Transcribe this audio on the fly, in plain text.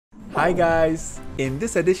Hi guys! In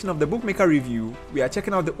this edition of the Bookmaker Review, we are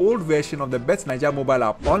checking out the old version of the BET9JA mobile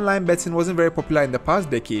app. Online betting wasn't very popular in the past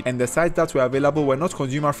decade, and the sites that were available were not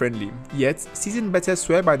consumer friendly. Yet, seasoned bettors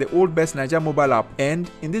swear by the old BET9JA mobile app, and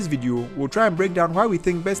in this video, we'll try and break down why we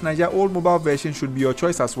think BET9JA old mobile version should be your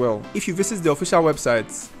choice as well. If you visit the official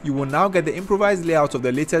website, you will now get the improvised layout of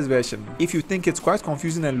the latest version. If you think it's quite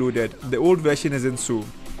confusing and loaded, the old version isn't so.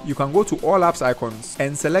 You can go to all apps icons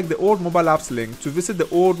and select the old mobile apps link to visit the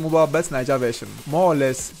old mobile BET9JA version. More or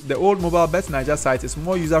less, the old mobile BET9JA site is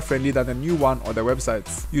more user friendly than the new one or the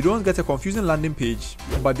websites. You don't get a confusing landing page,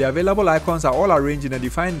 but the available icons are all arranged in a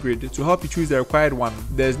defined grid to help you choose the required one.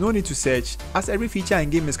 There's no need to search, as every feature in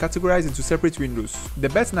game is categorized into separate windows. The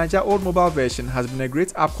BET9JA old mobile version has been a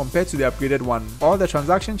great app compared to the upgraded one. All the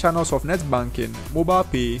transaction channels of net banking, mobile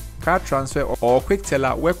pay, card transfer or quick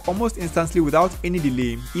teller work almost instantly without any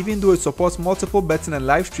delay. Even though it supports multiple betting and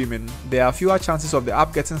live streaming, there are fewer chances of the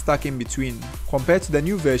app getting stuck in between. Compared to the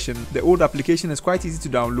new version, the old application is quite easy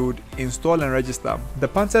to download, install and register. The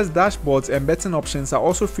Panthers dashboards and betting options are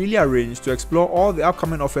also freely arranged to explore all the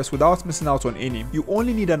upcoming offers without missing out on any. You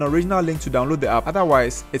only need an original link to download the app,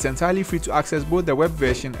 otherwise it's entirely free to access both the web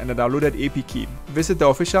version and the downloaded APK. Visit the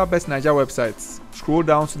official BET9JA websites. Scroll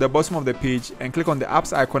down to the bottom of the page and click on the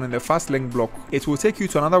apps icon in the fast link block. It will take you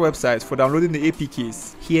to another website for downloading the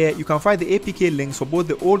APKs. Here you can find the APK links for both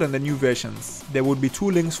the old and the new versions. There would be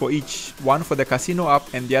two links for each, one for the casino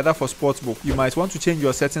app and the other for sportsbook. You might want to change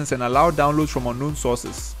your settings and allow downloads from unknown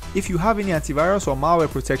sources. If you have any antivirus or malware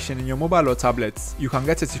protection in your mobile or tablets, you can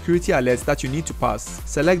get a security alert that you need to pass.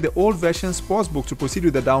 Select the old version sportsbook to proceed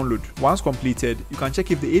with the download. Once completed, you can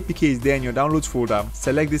check if the APK is there in your downloads folder.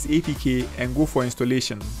 Select this APK and go for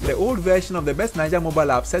installation. The old version of the BET9JA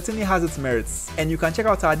mobile app certainly has its merits, and you can check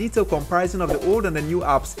out our detailed comparison of the old and the new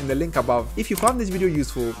apps in the link above. If you found this video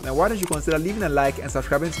useful, then why don't you consider leaving a like and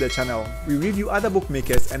subscribing to the channel. We review other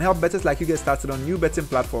bookmakers and help bettors like you get started on new betting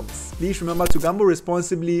platforms. Please remember to gamble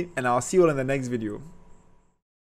responsibly, and I'll see you all in the next video.